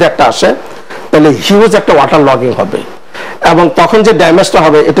বন্যা যদি একটা আসে, তাহলে হিউজ একটা ওয়াটার লগিং হবে, এবং তখন যে ড্যামেজটা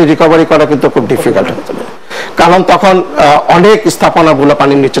হবে এটা রিকভারি করা কিন্তু খুব ডিফিকাল্ট হয়ে যাবে। কারণ তখন অনেক স্থাপনাগুলো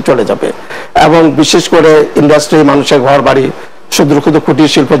পানির নিচে চলে যাবে, এবং বিশেষ করে ইন্ডাস্ট্রি, মানুষের ঘর বাড়ি, ক্ষুদ্র ক্ষুদ্র কুটির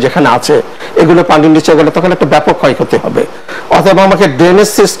শিল্প যেখানে আছে, এগুলো পানির নিচে গেলে তখন একটা ব্যাপক ক্ষয়ক্ষতি হবে। অথবা আমাকে ড্রেনেজ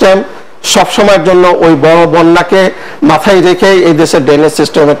সিস্টেম সবসময়ের জন্য ওই বড় বন্যাকে মাথায় রেখে এই দেশের ড্রেনেজ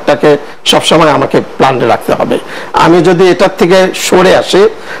সিস্টেমটাকে সবসময় আমাকে প্ল্যানে রাখতে হবে। আমি যদি এটার থেকে সরে আসি,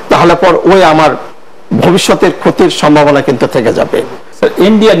 তাহলে পর ওই আমার ভবিষ্যতের ক্ষতির সম্ভাবনা কিন্তু থেকে যাবে।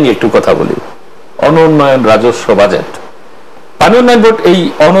 ইন্ডিয়া নিয়ে একটু কথা বলি। অনুন্নয়ন রাজস্ব বাজেট, পানি উন্নয়ন বোর্ড এই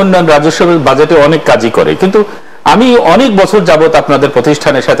অনুন্নয়ন রাজস্ব বাজেটে অনেক কাজই করে, কিন্তু আমি অনেক বছর যাবত আপনাদের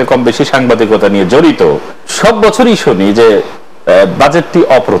প্রতিষ্ঠানের সাথে কম বেশি সাংবাদিকতা নিয়ে জড়িত, সব বছরই শুনি যে বাজেটটি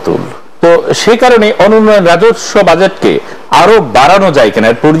অপ্রতুল। তো সেই কারণে অনুন্নয়ন রাজস্ব বাজেটকে আরো বাড়ানো যায় কিনা,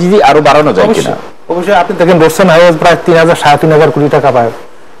 পরিধি আরো বাড়ানো যায় কিনা? অবশ্যই আপনি দেখেন রোশন হাইওয়েজ প্রায় 3000-3500 কোটি টাকা পায়,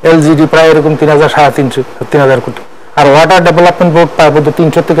 এলজিডি প্রায় এরকম 3000-3,500 কোটি, আর ওয়াটার ডেভেলপমেন্ট বোর্ড পায় বোধ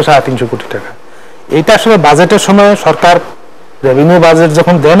 300 থেকে 350 কোটি টাকা। এটা আসলে বাজেটের সময় সরকার রেভিনিউ বাজেট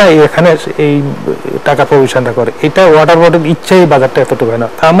যখন দেয় না, এখানে এই টাকা প্রভিশনটা করে, এটা ওয়াটার বোর্ডের ইচ্ছাই বাজেটটা এতটুকু হয় না।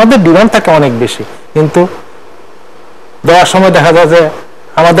 আমাদের ডিমান্ড থাকে অনেক বেশি, কিন্তু দেওয়ার সময় দেখা যায় যে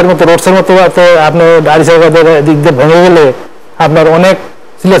আমাদের মতো রোডসের মতো আপনি গাড়ি চাকাদের দিক দিয়ে ভেঙে গেলে আপনার অনেক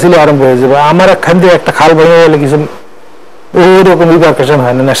চিলাচিলি আরম্ভ হয়ে যাবে। আমার একখান দিয়ে একটা খাল ভেঙে গেলে কিছু ওইরকম রিপারকেশন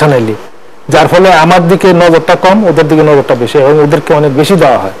হয় না ন্যাশনালি, যার ফলে আমার দিকে নজরটা কম, ওদের দিকে নজরটা বেশি, এবং ওদেরকে অনেক বেশি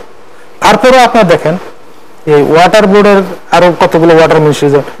দেওয়া হয়। তারপরে আপনার দেখেন এই ওয়াটার বোর্ডের আরো কতগুলো water ministry,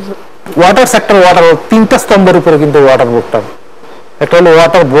 water sector, water board, 3টা স্তম্ভের উপরে কিন্তু ওয়াটার বোর্ডটা, একটা হলো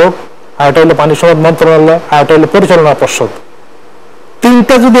ওয়াটার বোর্ড, আর একটা হলো পানি সম্পদ মন্ত্রণালয়, আর একটা হলো পরিচালনা পর্ষদ।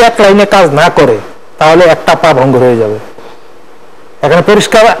 3টা যদি এক লাইনে কাজ না করে তাহলে একটা পা ভঙ্গ হয়ে যাবে। এখানে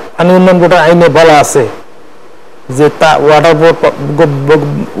পরিষ্কার পানি উন্নয়ন বোর্ডের আইনে বলা আছে যে তা ওয়াটার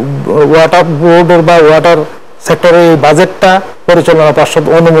বোর্ডের বা ওয়াটার সেক্টরের এই বাজেটটা পরিচালনা পর্ষদ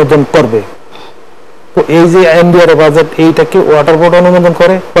অনুমোদন করবে। এই যে এনবিআর বাজেট এইটাকে ওয়াটার বোর্ড অনুমোদন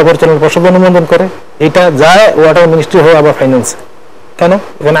করে বা পরিচালনা পর্ষদ অনুমোদন করে, এটা যায় ওয়াটার মিনিস্ট্রি হয়ে আবার ফাইন্যান্সে। কেন?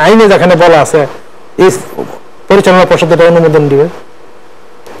 এখানে আইনে যেখানে বলা আছে এই পরিচালনা পর্ষদ এটা অনুমোদন দিবে,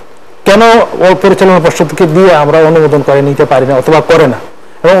 কেন পরিচালনা পর্ষদকে দিয়ে আমরা অনুমোদন করে নিতে পারি না অথবা করে না?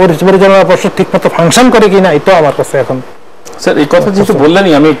 এবং পরিচালনা পর্ষদ ঠিক মতো ফাংশন করে কিনা এটাও আমার কাছে এখন। স্যার এই কথা যেহেতু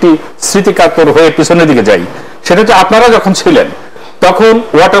বললেনই, আমি একটি স্মৃতিকাতর হয়ে পিছনের দিকে যাই। সেটা হচ্ছে আপনারা যখন ছিলেন তখন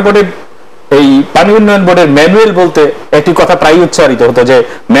ওয়াটার বোর্ডের এই পানি উন্নয়ন বোর্ডের ম্যানুয়াল বলতে একটি কথা প্রায় উচ্চারিত হতো যে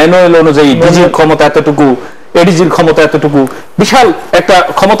ম্যানুয়াল অনুযায়ী ডিজির ক্ষমতা এতটুকু, এডিজির ক্ষমতা এতটুকু, বিশাল একটা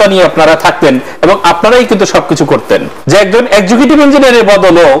ক্ষমতা নিয়ে আপনারা থাকতেন এবং আপনারাই কিন্তু সবকিছু করতেন, যে একজন এক্সিকিউটিভ ইঞ্জিনিয়ারের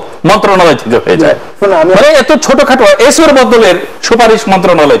বদলও মন্ত্রণালয় থেকে হয়ে যায়। মানে এত ছোটখাটো এসওর বদলের সুপারিশ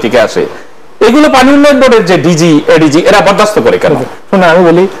মন্ত্রণালয় থেকে আসে। এগুলো পানি উন্নয়ন বোর্ডের যে ডিজি এডিজি এরা বরদাস্ত করে কেন? শোনো আমি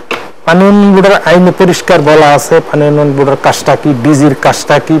বলি, পানি উন্নয়ন বোর্ডের আইনে পরিষ্কার বলা আছে পানি উন্নয়ন বোর্ডের কাজটা কি, ডিজির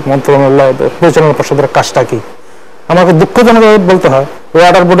কাজটা কি, মন্ত্রণালয় পরিচালনা পর্ষদের কাজটা কি। আমাকে দুঃখজনক বলতে হয়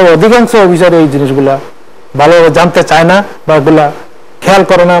ওয়াটার বোর্ডের অধিকাংশ অফিসার এই জিনিসগুলা ভালোভাবে জানতে চায় না বা এগুলা খেয়াল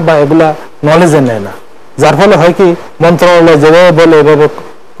করে না বা এগুলা নলেজে নেয় না, যার ফলে হয় কি মন্ত্রণালয় যেভাবে বলে এভাবে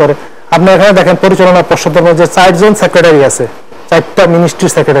করে। আপনি এখানে দেখেন পরিচালনা পর্ষদের মধ্যে 4 জন সেক্রেটারি আছে, 4টা মিনিস্ট্রি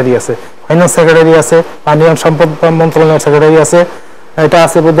সেক্রেটারি আছে, ফাইন্যান্স সেক্রেটারি আছে, পানি সম্পদ মন্ত্রণালয়ের সেক্রেটারি আছে, এটা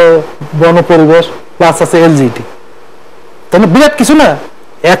আছে বোধহয় বন পরিবেশ, প্লাস আছে এলজিটি। তাহলে বিরাট কিছু না।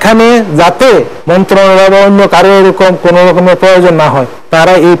 এখানে যাতে মন্ত্রণালয় বা অন্য কারো এরকম কোন রকমের প্রয়োজন না হয়,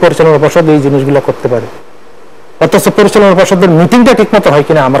 তারা এই পরিচালনা পর্ষদ এই জিনিসগুলো করতে পারে। অথচ পরিচালনা পর্ষদের মিটিংটা ঠিক মতো হয়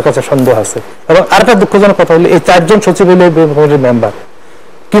কিনা আমার কাছে সন্দেহ আছে। এবং আরেকটা দুঃখজনক কথা হলো এই 4 জন সচিব হইলে মেম্বার,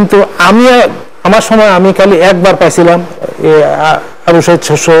 কিন্তু আমি আমার সময় আমি খালি একবার পাইছিলাম আবু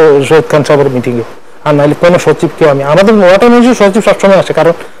শহীদ খান সাহেবের মিটিং এ, আর নাহলে কোনো সচিবকে আমি, আমাদের ওয়াটার মিনিস্ট্রি সচিব সবসময় আসে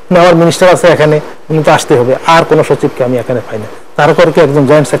কারণ আমার মিনিস্টার আছে এখানে, উনি তো আসতে হবে, আর কোনো সচিবকে আমি এখানে পাই না। তারপরে কি একজন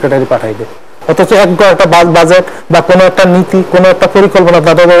জয়েন্ট সেক্রেটারি পাঠাই দেয়। অথচ একটা বাজেট বা কোনো একটা নীতি, কোনো একটা পরিকল্পনা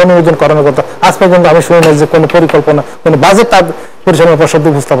তাদের অনুমোদন করানোর কথা আজ পর্যন্ত আমি শুনি না যে কোনো পরিকল্পনা, কোনো বাজেট তার পরিচালনা পর্ষদে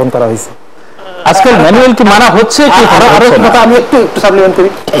উপস্থাপন করা হয়েছে। আজকাল ম্যানুয়াল কি মানা হচ্ছে কি? আরো কথা আমি একটু সাপ্লিমেন্ট করি,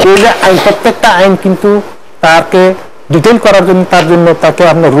 এই যে আইন, প্রত্যেকটা আইন কিন্তু তাকে ডিটেইল করার জন্য তার জন্য তাকে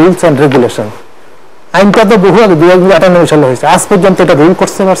আপনার রুলস এন্ড রেগুলেশন, আইনটা তো বহু আগে 2098 সালে হয়েছে, আজ পর্যন্ত এটা রুল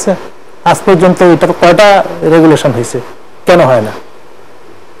করতে পারছে? আজ পর্যন্ত এটার কয়টা রেগুলেশন হয়েছে? কেন হয় না?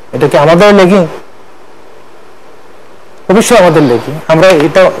 এটা কি আমাদের লেগি? অবশ্যই আমাদের লেগি, আমরা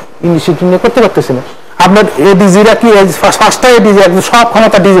এটা ইনিশিয়েটিভ নিয়ে করতে পারতেছি না। আপনার এডিজিরা কি ফার্স্টটা এডিজি একদম সব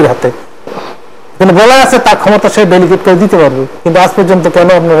ক্ষমতা ডিজির হাতে, কিন্তু বলা আছে তার ক্ষমতা সে ডেলিগেট করে দিতে পারবে, কিন্তু আজ পর্যন্ত কেন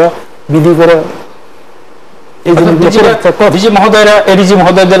আপনারা বিধি করে এই ডিজি মহোদয়রা এডিজি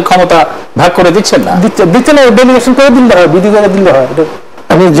মহোদয়দের ক্ষমতা ভাগ করে দিচ্ছেন না? দিচ্ছে না, ডেলিগেশন করে দিলে হয়, বিধি করে দিলে হয়।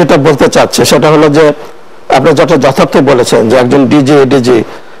 আমি যেটা বলতে চাচ্ছি সেটা হলো যে আপনি যেটা যথার্থ বলেছেন যে একজন ডিজি এডিজি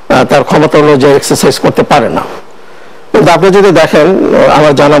তার ক্ষমতা অনুযায়ী এক্সারসাইজ করতে পারে না, কিন্তু আপনি যদি দেখেন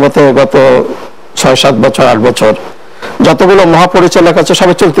আমার জানা মতে গত 6-7 বছর 8 বছর যতগুলো মহাপরিচালক আছে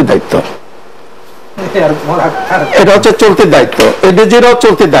সবাই চলতি দায়িত্ব, এটা হচ্ছে চলতি দায়িত্ব, এডিজিরাও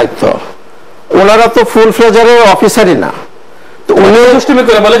চলতি দায়িত্ব, ওনারা তো ফুল ফ্লেজারের অফিসারই না। তো উনি দুষ্টুমি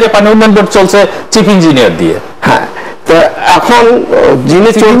করে বলে যে পানি উন্নয়ন বোর্ড চলছে চিফ ইঞ্জিনিয়ার দিয়ে। হ্যাঁ, তো এখন যিনি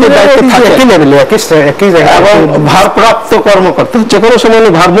চলতি দায়িত্বে থাকেন এবং ভারপ্রাপ্ত কর্মকর্তা যে কোনো সময়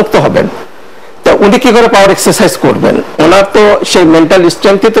উনি ভারমুক্ত হবেন, তো উনি কি করে পাওয়ার এক্সারসাইজ করবেন? ওনার তো সেই মেন্টাল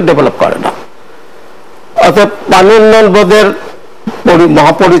স্ট্রেংথই তো ডেভেলপ করে না। অর্থাৎ পানি উন্নয়ন বোর্ডের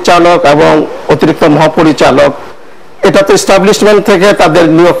মহাপরিচালক এবং অতিরিক্ত মহাপরিচালক এটা তো এস্টাবলিশমেন্ট থেকে তাদের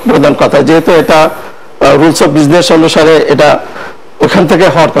নিয়োগ প্রদান কথা, যেহেতু এটা রুলস অফ বিজনেস অনুসারে এটা ওখান থেকে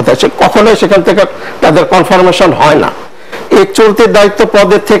হওয়ার কথা, কখনোই সেখান থেকে তাদের কনফার্মেশন হয় না। এই চলতি দায়িত্ব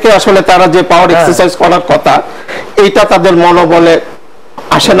পদের থেকে আসলে তারা যে পাওয়ার এক্সারসাইজ করার কথা এইটা তাদের মনোবলে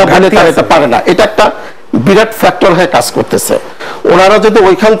আসে না বলে তারা এটা পারে না। এটা একটা বিরাট ফ্যাক্টর হয়ে কাজ করতেছে। ওনারা যদি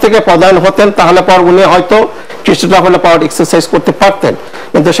ওইখান থেকে পদায়ন হতেন তাহলে পর উনি হয়তো কিছুটা হলে পাওয়ার এক্সারসাইজ করতে পারতেন,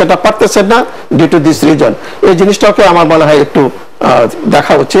 কিন্তু সেটা পারতেছেন না ডিউ টু দিস রিজন। এই জিনিসটাকে আমার মনে হয় একটু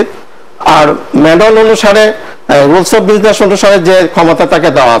দেখা উচিত। আর ম্যানুয়াল অনুসারে রুলস অফ বিজনেস অনুসারে যে ক্ষমতা তাকে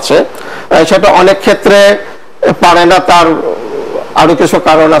দেওয়া আছে সেটা অনেক ক্ষেত্রে পারে না, তার আরো কিছু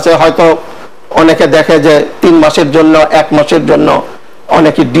কারণ আছে। হয়তো অনেকে দেখে যে 3 মাসের জন্য 1 মাসের জন্য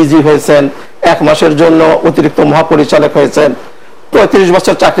অনেকে ডিজি হয়েছেন, 1 মাসের জন্য অতিরিক্ত মহাপরিচালক হয়েছেন, 35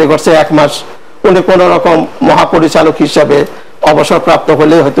 বছর চাকরি করছে, 1 মাস উনি কোন রকম মহাপরিচালক হিসাবে অবসরপ্রাপ্ত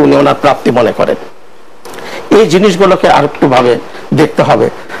হলে হয়তো উনি ওনার প্রাপ্তি মনে করেন। এই জিনিসগুলোকে আর একটু ভাবে দেখতে হবে,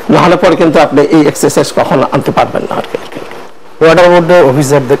 নাহলে পরে কিন্তু আপনি এই এক্সারসাইজ কখনো আনতে পারবেন না। আর কি ওয়াটার বোর্ডের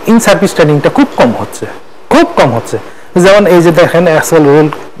অফিসারদের ইন সার্ভিস ট্রেনিংটা খুব কম হচ্ছে, খুব কম হচ্ছে। যেমন এই যে দেখেন অ্যাকচুয়াল রুল,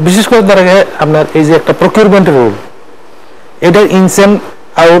 বিশেষ করে ধরে আপনার এই যে একটা প্রকিউরমেন্টের রুল, এটা ইনসেন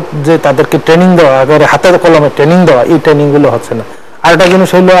আউট যে তাদেরকে ট্রেনিং দেওয়া, একেবারে হাতের কলমে ট্রেনিং দেওয়া, এই ট্রেনিং গুলো হচ্ছে না। আর একটা জিনিস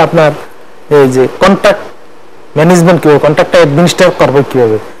হইলো আপনার এই যে কন্ট্রাক্ট ম্যানেজমেন্ট কিভাবে, কন্ট্রাক্টটা অ্যাডমিনিস্ট্রেট করবে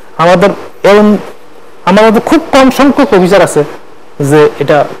কিভাবে। আমাদের খুব কম সংখ্যক অফিসার আছে যে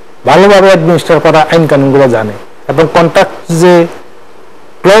এটা ভালোভাবে অ্যাডমিনিস্ট্রেট করা আইন কানুন গুলো জানে, এবং কন্ট্রাক্ট যে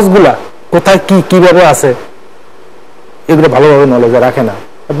ক্লজ গুলা কোথায় কি কিভাবে আছে এগুলো ভালোভাবে নলেজে রাখে না।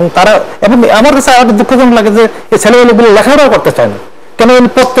 এবং তারা, এবং আমার কাছে আরো দুঃখজনক লাগে যে এই ছেলেগুলো লেখাপড়া করতে চায় না, কেন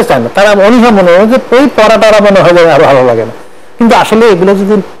পড়তে চায় না, তারা অনীহা মনে হয় যে ওই পড়াটা মনে হয় আরো ভালো লাগে না। কিন্তু আসলে এগুলো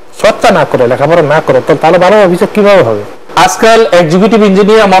যদি চর্চা না করে, লেখাপড়া না করে, তাহলে ভালো অফিসার কিভাবে হবে? আজকাল এক্সিকিউটিভ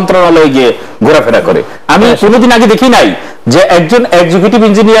ইঞ্জিনিয়ার মন্ত্রণালয়ে গিয়ে ঘোরাফেরা করে। আমি কোনোদিন আগে দেখি নাই যে একজন এক্সিকিউটিভ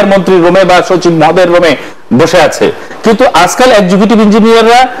ইঞ্জিনিয়ার মন্ত্রীর রুমে বা সচিব মহোদয়ের রুমে বসে আছে, কিন্তু আজকাল এক্সিকিউটিভ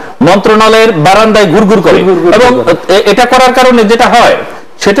ইঞ্জিনিয়াররা মন্ত্রণালয়ের বারান্দায় ঘুরঘুর করে। এবং এটা করার কারণে যেটা হয়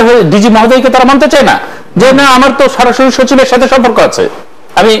সেটা হলো ডিজি মহোদয়কে তারা মানতে চায় না, যে না আমার তো সরাসরি সচিবের সাথে সম্পর্ক আছে,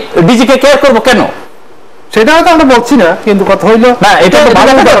 আমি ডিজিকে কেয়ার করবো কেন? সেটা হয়তো আমরা বলছি না, কিন্তু কথা হইলো না, এটা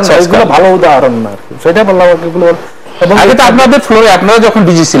ভালো উদাহরণ, এগুলো ভালো উদাহরণ না, সেটা বললাম এগুলো। এবং আগে তো আপনাদের ফ্লোরে, আপনারা যখন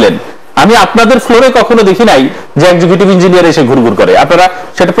ডিজি ছিলেন, আমি আপনাদের ফ্লোরে কখনো দেখি নাই যে এক্সিকিউটিভ ইঞ্জিনিয়ার এসে ঘুরঘুর করে। আপনারা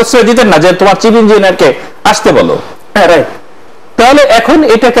সেটা প্রশ্রয় দিতেন না যে তোমার চিফ ইঞ্জিনিয়ারকে আসতে বলো? হ্যাঁ, রাইট। তাহলে এখন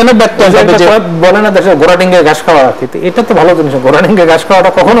এটা কেন ব্যর্থ হবে? যে বলে না দেশে ঘোড়া ডিঙ্গে ঘাস খাওয়া, কিন্তু এটা তো ভালো জিনিস। ঘোড়া ডিঙ্গে ঘাস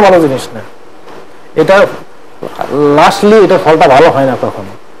খাওয়াটা কখনো ভালো জিনিস না, এটা লাস্টলি এটা ফলটা ভালো হয় না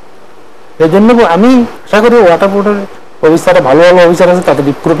কখনো। এই জন্য আমি আশা করি ওয়াটার বোর্ডের অফিসাররা, ভালো ভালো অফিসার আছে, তাদের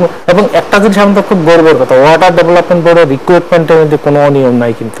রিক্রুটমেন্ট। এবং একটা জিনিস আমাদের খুব গর্বের কথা, ওয়াটার ডেভেলপমেন্ট বোর্ডের রিক্রুটমেন্টের মধ্যে কোনো নিয়ম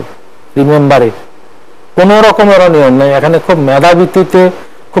নাই, কিন্তু রিমেম্বারে কোনো রকমের নিয়ম নাই। এখানে খুব মেধাভিত্তিতে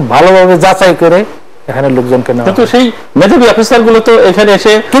খুব ভালোভাবে যাচাই করে এখানে লোকজনকে নেওয়া। কিন্তু সেই মেধাবী অফিসার গুলো তো এখানে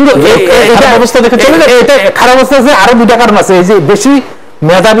এসে কিন্তু এটা অবস্থা দেখে চলে যায়। এটা খারাপ অবস্থা আছে। আরো দুটা কারণ আছে, এই যে বেশি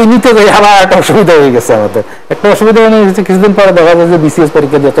মেধাবী নিতে যাই আবার একটা অসুবিধা হয়ে গেছে আমাদের। একটা অসুবিধা মানে কিছুদিন পরে দেখা যায় যে বিসিএস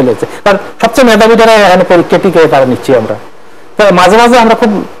পরীক্ষা দিয়ে চলে যাচ্ছে, কারণ সবচেয়ে মেধাবী যারা এখানে পরীক্ষা টিকে তারা নিচ্ছি আমরা। তো মাঝে মাঝে আমরা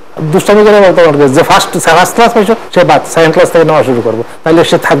খুব দুষ্টামি করে বলতে পারবো যে ফার্স্ট ক্লাস পাইছো, সে বাদ সেকেন্ড ক্লাস থেকে নেওয়া শুরু করবো, তাহলে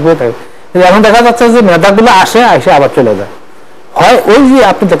সে থাকবে। এখন দেখা যাচ্ছে যে মেধাগুলো আসে আবার চলে যায়। হয় ওই যে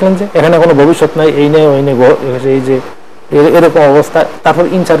আপনি দেখলেন যে এখানে কোনো ভবিষ্যৎ নাই, এই নেই ওই নেই, এই যে এরকম অবস্থা। তারপর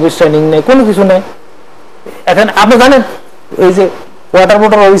ইন সার্ভিস ট্রেনিং নেই, কোনো কিছু নেই। এখন আপনি জানেন এই যে ওয়াটার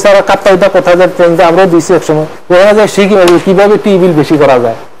বোর্ডের অফিসার কাপ্তাইদা কোথায় যায় ট্রেন, আমরাও দিয়েছি এক সময়, ওরা যায় শিখে কিভাবে টি বিল বেশি করা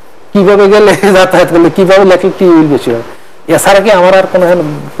যায়, কিভাবে গেলে যাতায়াত করলে কিভাবে লেখে টি বিল বেশি হয়। এছাড়া কি আমার আর কোনো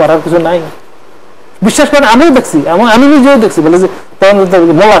করার কিছু নাই? বিশ্বাস করেন আমিও দেখছি, আমি নিজেও দেখছি। বলে যে তখন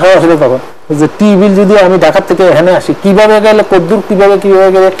মোলা খাওয়া আসলে তখন যে টি বিল যদি আমি ঢাকার থেকে এখানে আসি, কিভাবে গেলে কদ্দুর, কিভাবে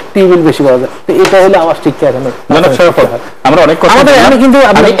গেলে টি বিল বেশি পাওয়া যায়। তো এটা হলে আমার শিক্ষা এখানে। আমরা অনেক কথা, কিন্তু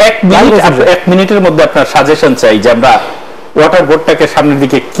আমি এক মিনিটের মধ্যে আপনার সাজেশন চাই যে আমরা ওয়াটার বোর্ডটাকে সামনের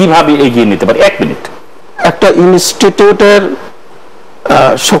দিকে কিভাবে এগিয়ে নিতে পারি। এক মিনিট। একটা ইনস্টিটিউটের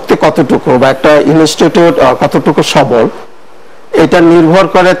শক্তি কতটুকু বা একটা ইনস্টিটিউট কতটুকু সবল, এটা নির্ভর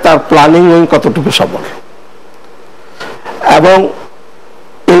করে তার প্ল্যানিং উইং কতটুকু সবল। এবং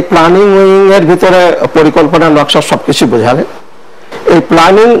এই প্ল্যানিং উইং এর ভিতরে পরিকল্পনা, নকশা সবকিছু বোঝাবে। এই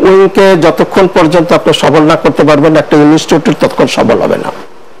প্ল্যানিং উইংকে যতক্ষণ পর্যন্ত আপনি সবল না করতে পারবেন, একটা ইনস্টিটিউট ততক্ষণ সবল হবে না।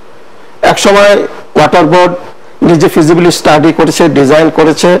 একসময় ওয়াটার বোর্ড নিজে ফিজিবিলিটি স্টাডি করেছে, ডিজাইন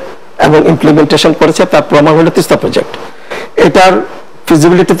করেছে এবং ইমপ্লিমেন্টেশন করেছে। তার প্রমাণ হলো তিস্তা প্রজেক্ট। এটার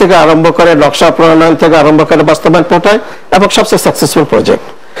ফিজিবিলিটি থেকে আরম্ভ করে, নকশা প্রণয়ন থেকে আরম্ভ করে বাস্তবায়ন পৌঁছায় এবং সবচেয়ে সাকসেসফুল প্রজেক্ট।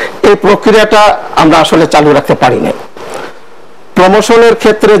 এই প্রক্রিয়াটা আমরা আসলে চালু রাখতে পারি না। প্রমোশনের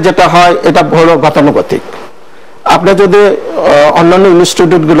ক্ষেত্রে যেটা হয় এটা হলো গতানুগতিক। আপনি যদি অন্যান্য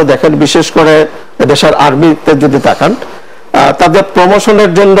ইনস্টিটিউটগুলো দেখেন, বিশেষ করে দেশের আর্মিতে যদি তাকান, তাদের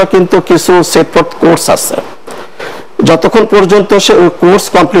প্রমোশনের জন্য কিন্তু কিছু সেটফোর্থ কোর্স আছে। যতক্ষণ পর্যন্ত সে ওই কোর্স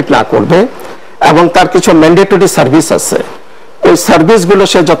কমপ্লিট না করবে এবং তার কিছু ম্যান্ডেটরি সার্ভিস আছে, ওই সার্ভিসগুলো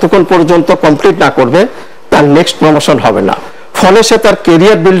সে যতক্ষণ পর্যন্ত কমপ্লিট না করবে তার নেক্সট প্রমোশন হবে না। ফলে সে তার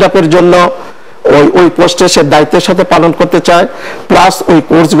কেরিয়ার বিল্ড আপের জন্য ওই পোস্টে সে দায়িত্বের সাথে পালন করতে চায়, প্লাস ওই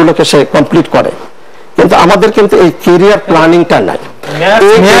কোর্সগুলোকে সে কমপ্লিট করে। কিন্তু আমাদের কিন্তু এই কেরিয়ার প্ল্যানিংটা নাই।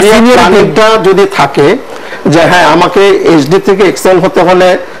 এই কেরিয়ার প্ল্যানিংটা যদি থাকে যে হ্যাঁ আমাকে এইচডি থেকে এক্সেল হতে হলে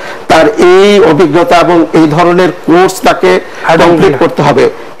তার এই অভিজ্ঞতা এবং এই ধরনের কোর্স তাকে কমপ্লিট করতে হবে,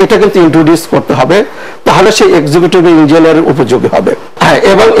 এটা কিন্তু ইন্ট্রোডিউস করতে হবে, তাহলে সে এক্সিকিউটিভ ইঞ্জিনিয়ারের উপযোগী হবে। হ্যাঁ,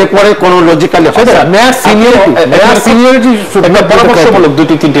 এবং এরপরে কোন লজিক্যালি পরামর্শমূলক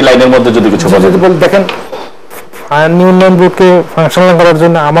 2-3 লাইনের মধ্যে যদি কিছু বলেন। দেখেন, পানি উন্নয়ন বোর্ডকে ফাংশনাল করার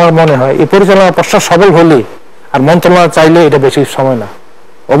জন্য আমার মনে হয় এই পরিচালনা পর্ষদ সবল হলে, আর মন্ত্রণালয় চাইলে এটা বেশি সময় না,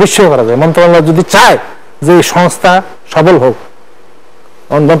 অবশ্যই করা যায়। মন্ত্রণালয় যদি চায় যে এই সংস্থা সবল হোক,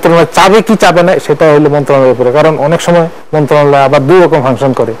 মন্ত্রণালয় চাবে কি চাবে না সেটা হলো মন্ত্রণালয়ের উপরে। কারণ অনেক সময় মন্ত্রণালয় আবার দুই রকম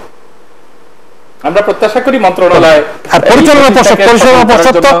ফাংশন করে। আমরা প্রত্যাশা করি মন্ত্রণালয় আর পরিচালনা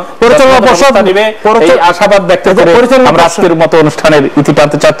পর্ষদ নেবে, এই আশাবাদ ব্যক্ত করে আমরা আজকের মতো অনুষ্ঠানের ইতি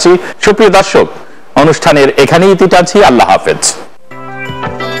টানতে চাচ্ছি। সুপ্রিয় দর্শক, অনুষ্ঠানের এখানেই ইতি টানছি। আল্লাহ হাফেজ।